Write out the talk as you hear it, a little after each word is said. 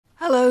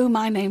Hello,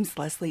 my name's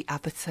Lesley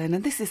Atherton,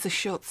 and this is a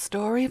short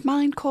story of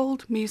mine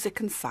called Music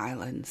and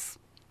Silence.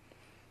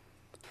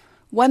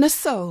 When a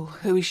soul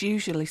who is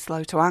usually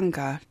slow to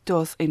anger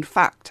does in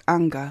fact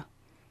anger,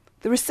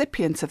 the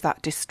recipient of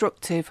that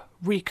destructive,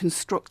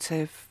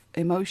 reconstructive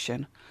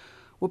emotion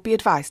would be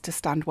advised to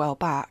stand well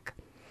back.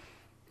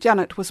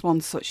 Janet was one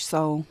such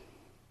soul.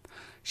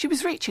 She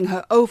was reaching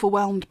her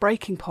overwhelmed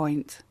breaking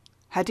point.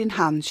 Head in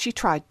hands, she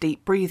tried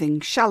deep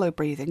breathing, shallow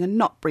breathing and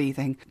not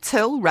breathing,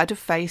 till, red of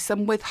face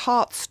and with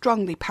heart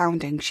strongly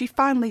pounding, she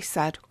finally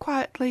said,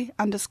 quietly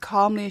and as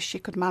calmly as she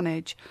could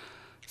manage,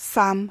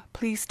 "Sam,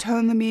 please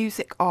turn the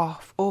music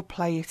off or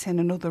play it in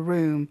another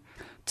room."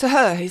 To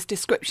her, his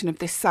description of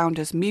this sound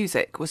as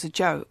music was a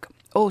joke.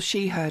 All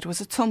she heard was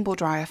a tumble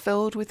dryer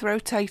filled with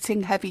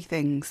rotating heavy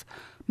things,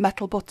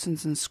 metal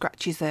buttons and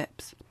scratchy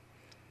zips.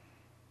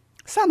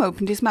 Sam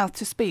opened his mouth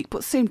to speak,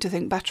 but seemed to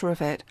think better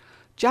of it.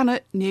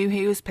 Janet knew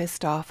he was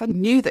pissed off and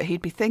knew that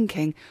he'd be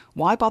thinking,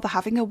 why bother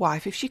having a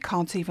wife if she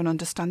can't even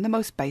understand the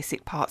most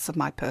basic parts of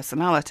my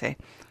personality?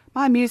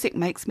 My music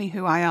makes me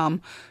who I am.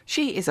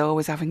 She is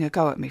always having a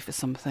go at me for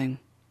something.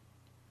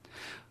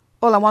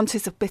 All I want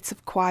is a bit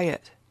of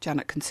quiet,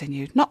 Janet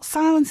continued. Not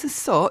silence as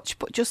such,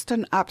 but just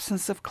an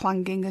absence of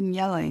clanging and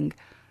yelling.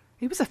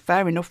 It was a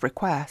fair enough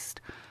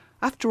request.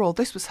 After all,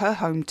 this was her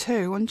home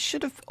too, and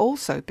should have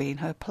also been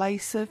her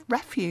place of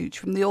refuge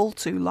from the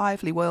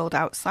all-too-lively world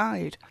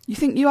outside. You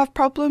think you have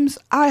problems?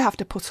 I have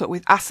to put up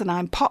with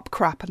asinine pop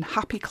crap and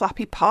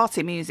happy-clappy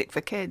party music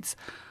for kids.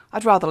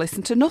 I'd rather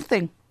listen to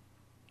nothing.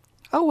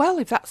 Oh well,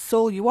 if that's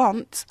all you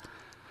want.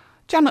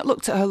 Janet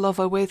looked at her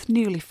lover with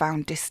newly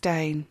found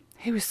disdain.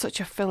 He was such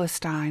a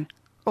Philistine,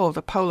 or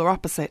the polar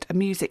opposite, a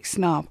music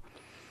snob.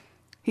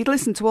 He'd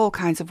listened to all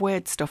kinds of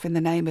weird stuff in the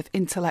name of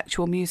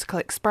intellectual musical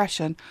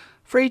expression,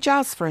 free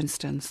jazz, for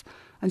instance,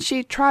 and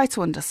she'd try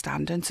to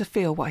understand and to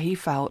feel what he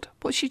felt,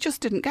 but she just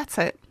didn't get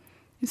it.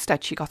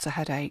 Instead, she got a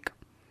headache.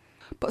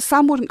 But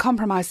Sam wouldn't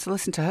compromise to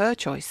listen to her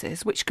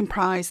choices, which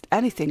comprised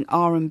anything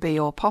R&B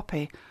or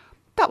poppy.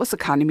 That was the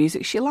kind of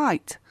music she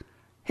liked.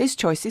 His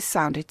choices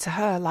sounded to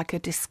her like a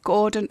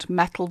discordant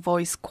metal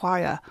voice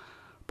choir.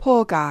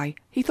 Poor guy,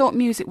 he thought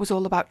music was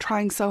all about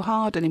trying so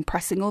hard and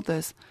impressing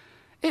others.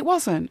 It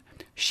wasn't.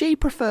 She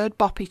preferred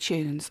boppy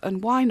tunes,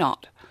 and why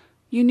not?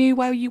 You knew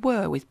where you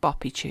were with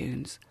boppy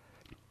tunes.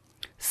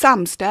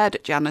 Sam stared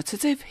at Janet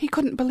as if he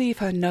couldn't believe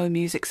her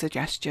no-music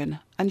suggestion,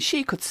 and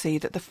she could see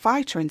that the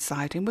fighter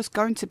inside him was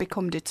going to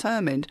become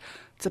determined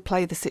to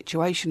play the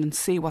situation and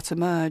see what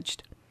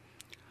emerged.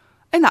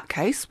 "In that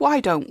case, why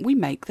don't we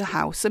make the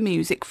house a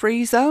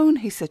music-free zone?"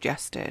 he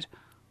suggested.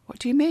 "What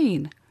do you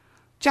mean?"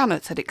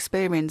 Janet had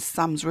experienced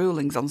Sam's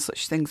rulings on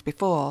such things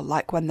before,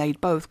 like when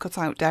they'd both cut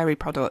out dairy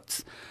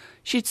products.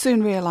 She'd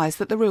soon realised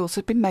that the rules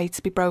had been made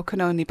to be broken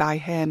only by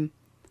him.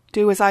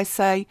 Do as I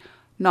say,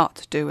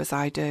 not do as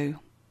I do.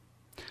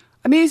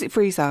 A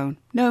music-free zone,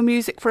 no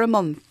music for a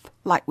month,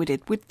 like we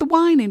did with the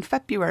wine in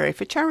February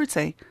for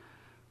charity.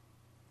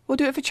 We'll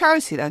do it for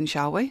charity then,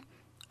 shall we?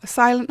 A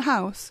silent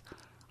house?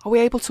 Are we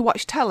able to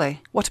watch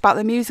telly? What about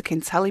the music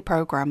in telly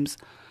programmes?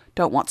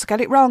 Don't want to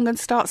get it wrong and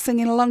start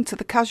singing along to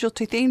the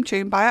Casualty theme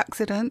tune by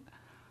accident.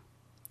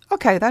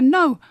 OK then,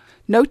 no.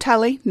 No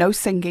telly, no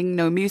singing,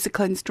 no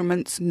musical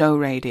instruments, no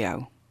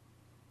radio.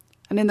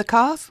 And in the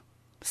cars?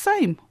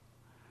 Same.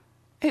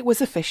 It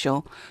was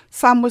official.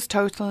 Sam was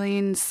totally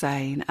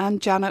insane,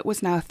 and Janet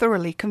was now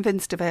thoroughly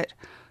convinced of it.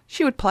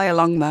 She would play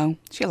along, though.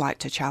 She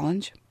liked a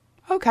challenge.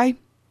 OK.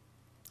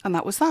 And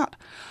that was that.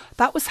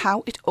 That was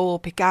how it all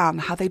began,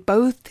 how they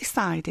both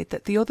decided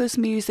that the other's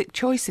music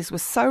choices were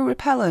so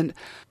repellent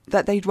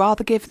that they'd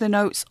rather give the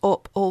notes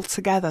up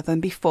altogether than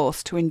be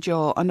forced to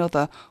endure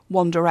another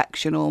One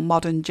Direction or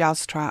modern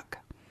jazz track.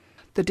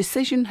 The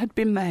decision had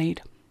been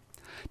made.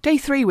 Day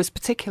 3 was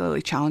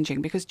particularly challenging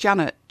because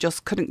Janet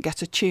just couldn't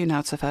get a tune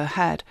out of her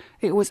head.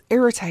 It was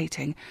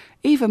irritating,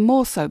 even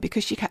more so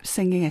because she kept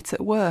singing it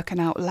at work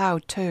and out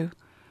loud too.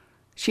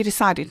 She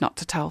decided not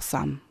to tell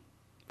Sam.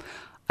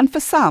 And for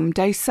Sam,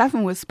 day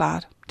 7 was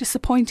bad,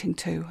 disappointing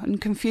too,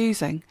 and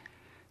confusing.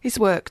 His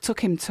work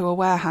took him to a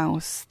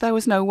warehouse. There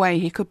was no way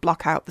he could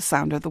block out the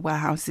sound of the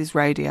warehouse's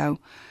radio.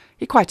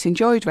 He quite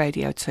enjoyed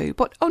radio too,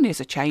 but only as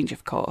a change,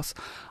 of course,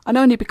 and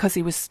only because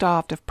he was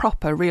starved of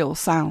proper, real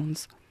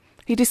sounds.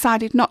 He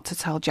decided not to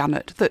tell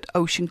Janet that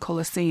Ocean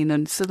Colour Scene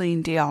and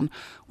Celine Dion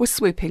were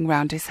swooping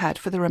round his head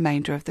for the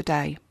remainder of the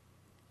day.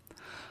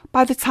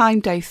 By the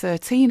time day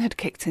 13 had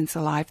kicked into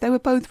life, they were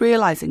both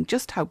realising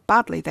just how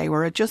badly they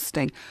were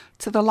adjusting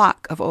to the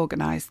lack of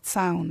organised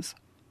sounds.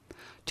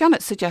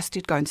 Janet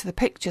suggested going to the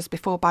pictures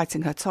before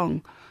biting her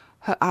tongue.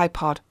 Her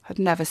iPod had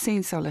never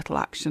seen so little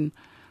action,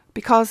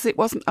 because it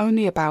wasn't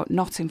only about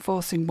not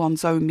enforcing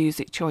one's own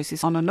music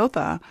choices on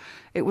another,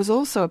 it was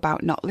also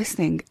about not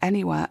listening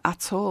anywhere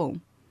at all.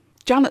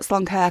 Janet's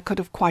long hair could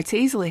have quite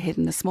easily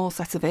hidden a small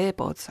set of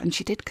earbuds, and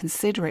she did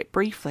consider it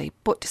briefly,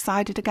 but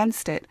decided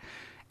against it.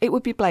 It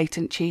would be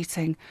blatant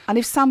cheating, and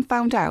if Sam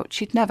found out,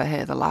 she'd never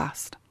hear the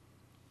last.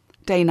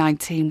 Day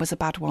 19 was a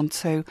bad one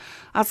too,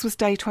 as was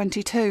day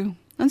 22,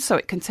 and so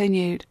it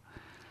continued.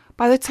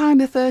 By the time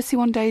the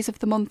 31 days of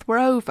the month were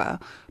over,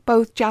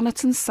 both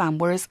Janet and Sam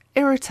were as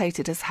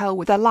irritated as hell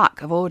with their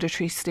lack of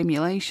auditory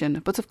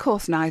stimulation, but of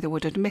course neither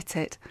would admit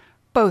it,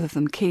 both of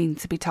them keen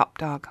to be top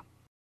dog.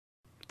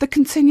 The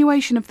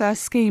continuation of their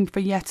scheme for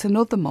yet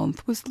another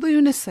month was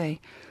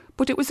lunacy,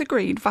 but it was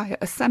agreed via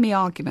a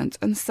semi-argument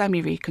and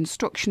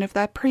semi-reconstruction of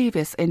their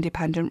previous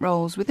independent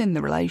roles within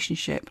the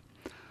relationship.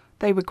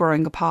 They were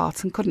growing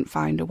apart and couldn't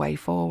find a way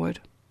forward.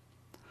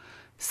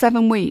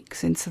 7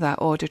 weeks into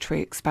their auditory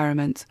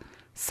experiment,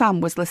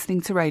 Sam was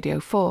listening to Radio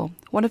 4,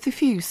 one of the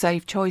few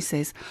safe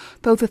choices,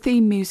 though the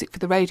theme music for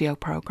the radio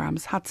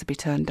programmes had to be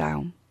turned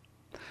down.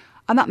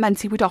 And that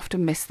meant he would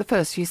often miss the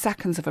first few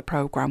seconds of a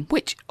programme,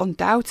 which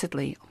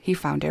undoubtedly he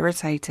found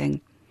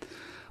irritating.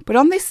 But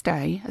on this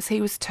day, as he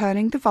was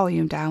turning the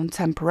volume down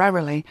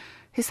temporarily,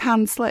 his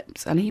hand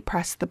slipped and he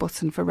pressed the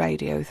button for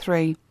Radio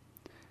 3.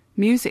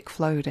 Music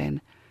flowed in.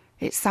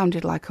 It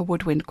sounded like a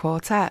woodwind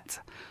quartet.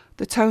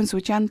 The tones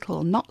were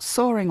gentle, not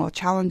soaring or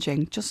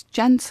challenging, just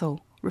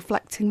gentle,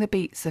 reflecting the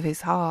beats of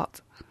his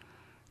heart.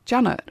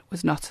 Janet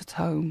was not at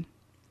home.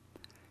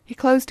 He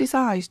closed his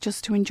eyes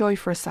just to enjoy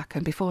for a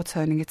second before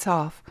turning it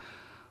off,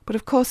 but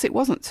of course it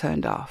wasn't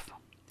turned off.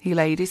 He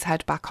laid his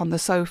head back on the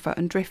sofa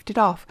and drifted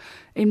off,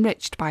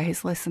 enriched by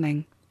his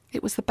listening.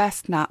 It was the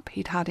best nap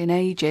he'd had in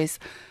ages.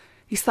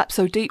 He slept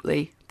so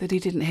deeply that he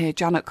didn't hear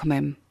Janet come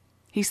in.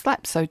 He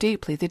slept so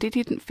deeply that he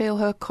didn't feel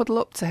her cuddle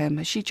up to him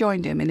as she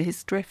joined him in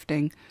his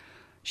drifting.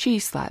 She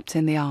slept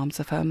in the arms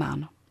of her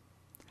man.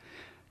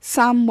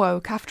 Sam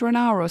woke after an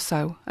hour or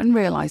so and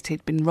realised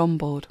he'd been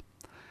rumbled.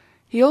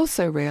 He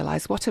also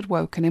realised what had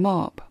woken him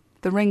up,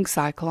 the ring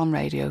cycle on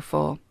Radio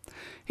 4.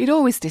 He'd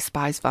always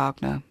despised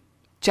Wagner.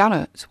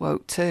 Janet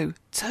woke too.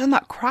 "Turn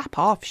that crap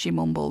off," she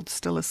mumbled,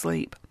 still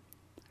asleep.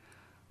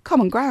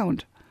 Common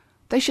ground.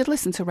 They should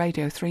listen to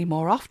Radio 3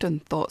 more often,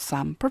 thought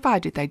Sam,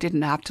 provided they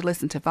didn't have to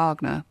listen to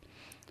Wagner.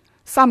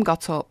 Sam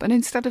got up and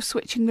instead of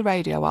switching the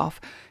radio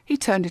off, he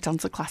turned it on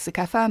to Classic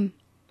FM.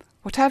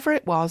 Whatever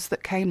it was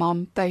that came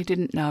on, they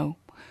didn't know.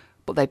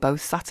 But they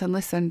both sat and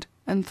listened,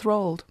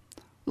 enthralled.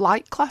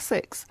 Like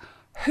classics.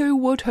 Who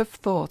would have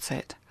thought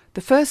it?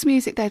 The first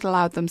music they'd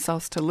allowed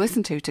themselves to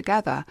listen to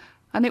together,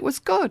 and it was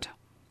good.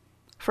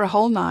 For a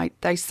whole night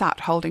they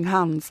sat holding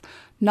hands,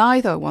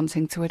 neither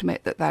wanting to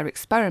admit that their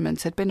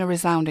experiment had been a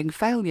resounding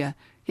failure,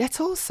 yet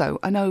also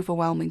an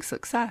overwhelming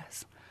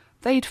success.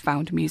 They'd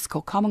found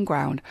musical common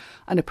ground,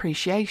 an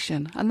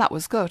appreciation, and that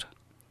was good.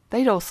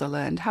 They'd also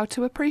learned how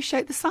to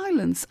appreciate the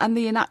silence and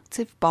the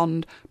inactive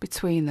bond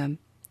between them.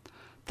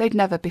 They'd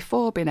never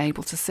before been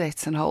able to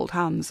sit and hold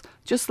hands,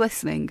 just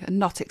listening and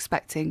not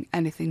expecting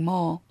anything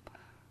more.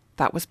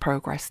 That was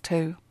progress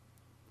too.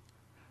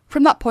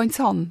 From that point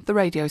on, the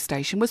radio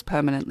station was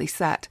permanently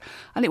set,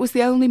 and it was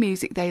the only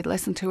music they'd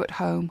listen to at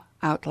home,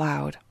 out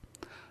loud.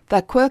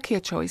 Their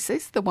quirkier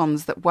choices, the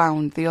ones that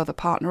wound the other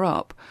partner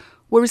up,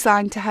 were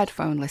resigned to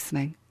headphone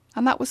listening,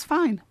 and that was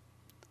fine.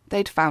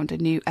 They'd found a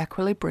new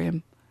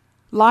equilibrium.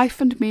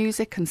 Life and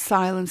music and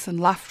silence and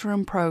laughter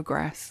and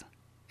progress.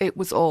 It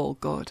was all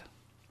good.